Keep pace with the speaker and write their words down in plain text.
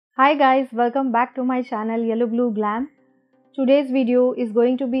Hi guys, welcome back to my channel Yellow Blue Glam. Today's video is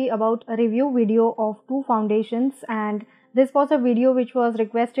going to be about a review video of two foundations, and this was a video which was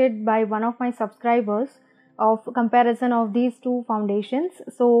requested by one of my subscribers of comparison of these two foundations.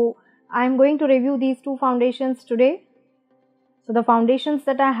 So I am going to review these two foundations today. So the foundations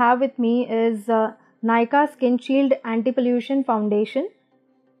that I have with me is Nykaa Skin Shield Anti-Pollution Foundation,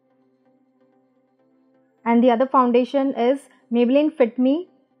 and the other foundation is Maybelline Fit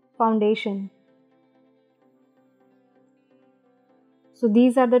foundation. So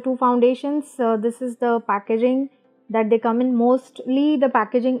these are the two foundations. This is the packaging that they come in. Mostly the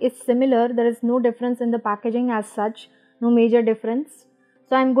packaging is similar. There is no difference in the packaging as such, no major difference.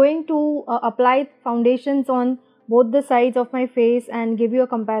 So I'm going to apply foundations on both the sides of my face and give you a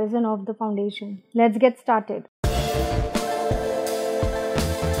comparison of the foundation. Let's get started.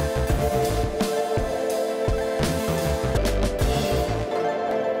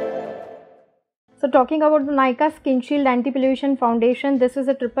 So talking about the Nykaa Skin Shield Anti-Pollution Foundation, this is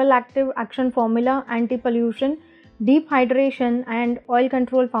a triple active action formula, anti-pollution, deep hydration and oil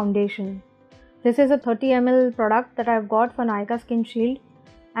control foundation. This is a 30 ml product that I've got for Nykaa Skin Shield.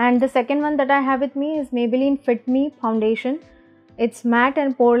 And the second one that I have with me is Maybelline Fit foundation. It's matte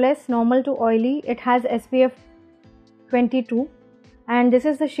and poreless, normal to oily. It has SPF 22 and this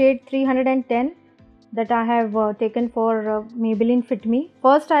is the shade 310 that I have taken for Maybelline Fit Me.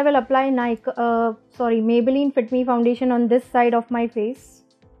 First I will apply Maybelline Fit Me foundation on this side of my face.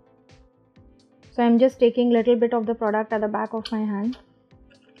 So I'm just taking little bit of the product at the back of my hand.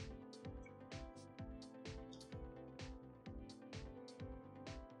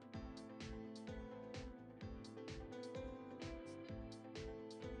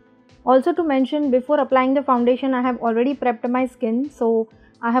 Also to mention, before applying the foundation I have already prepped my skin. So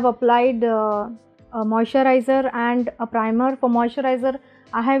I have applied a moisturizer and a primer. For moisturizer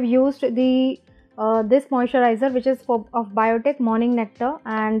I have used the this moisturizer which is of Biotech Morning Nectar,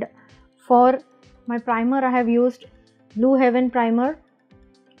 and for my primer I have used Blue Heaven primer.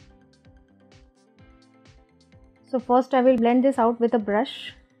 So first I will blend this out with a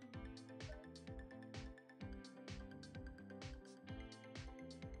brush.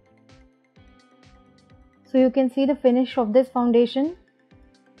 So you can see the finish of this foundation.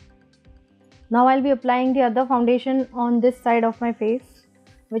 Now I'll be applying the other foundation on this side of my face,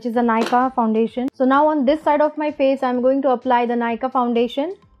 which is the Nykaa foundation. So now on this side of my face I'm going to apply the Nykaa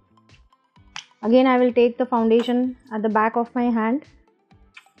foundation. Again I will take the foundation at the back of my hand.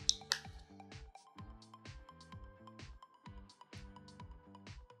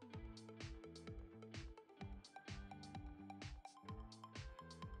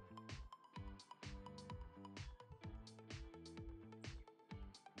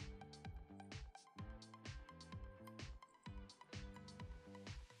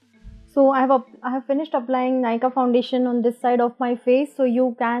 So I have finished applying Nykaa foundation on this side of my face. So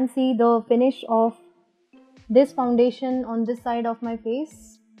you can see the finish of this foundation on this side of my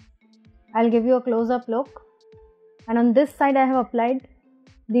face. I'll give you a close-up look. And on this side I have applied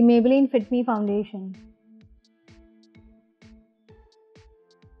the Maybelline Fit Me foundation.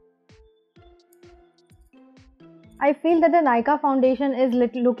 I feel that the Nykaa foundation is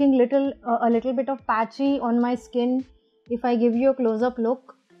looking a little bit of patchy on my skin. If I give you a close-up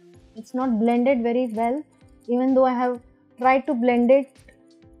look, it's not blended very well, even though I have tried to blend it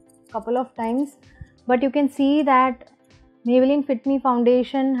a couple of times. But you can see that Maybelline Fit Me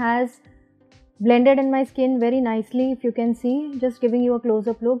foundation has blended in my skin very nicely. If you can see, just giving you a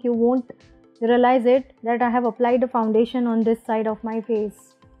close-up look, you won't realize it that I have applied a foundation on this side of my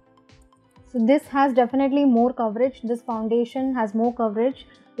face. So this has definitely more coverage. This foundation has more coverage.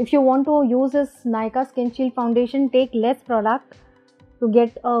 If you want to use this Nykaa Skin Shield foundation, take less product to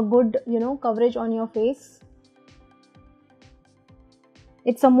get a good coverage on your face.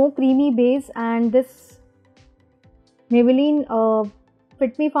 It's a more creamy base, and this Maybelline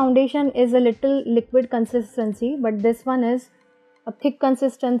Fit Me foundation is a little liquid consistency, but this one is a thick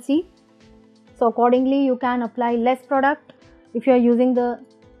consistency. So accordingly you can apply less product if you are using the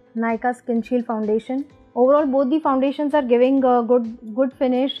Nykaa Skin Shield foundation. Overall both the foundations are giving a good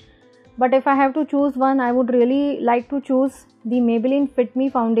finish. But if I have to choose one, I would really like to choose the Maybelline Fit Me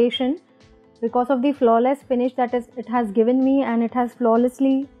foundation because of the flawless finish that it has given me, and it has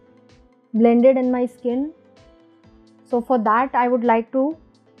flawlessly blended in my skin. So for that I would like to,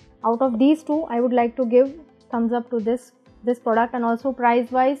 out of these two, I would like to give thumbs up to this product. And also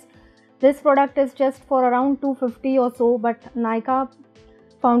price wise, this product is just for around 250 or so, but Nykaa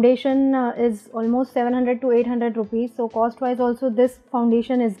foundation is almost 700 to 800 rupees. So cost wise also this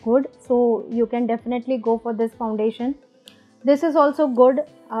foundation is good, so you can definitely go for this foundation. This is also good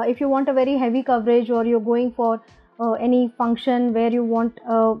if you want a very heavy coverage, or you're going for any function where you want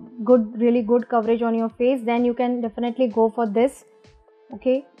really good coverage on your face, then you can definitely go for this.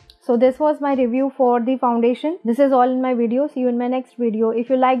 Okay, so this was my review for the foundation. This is all in my video. See you in my next video. If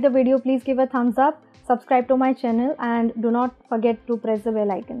you like the video, please give a thumbs up, subscribe to my channel, and do not forget to press the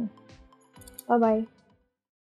bell icon. Bye bye.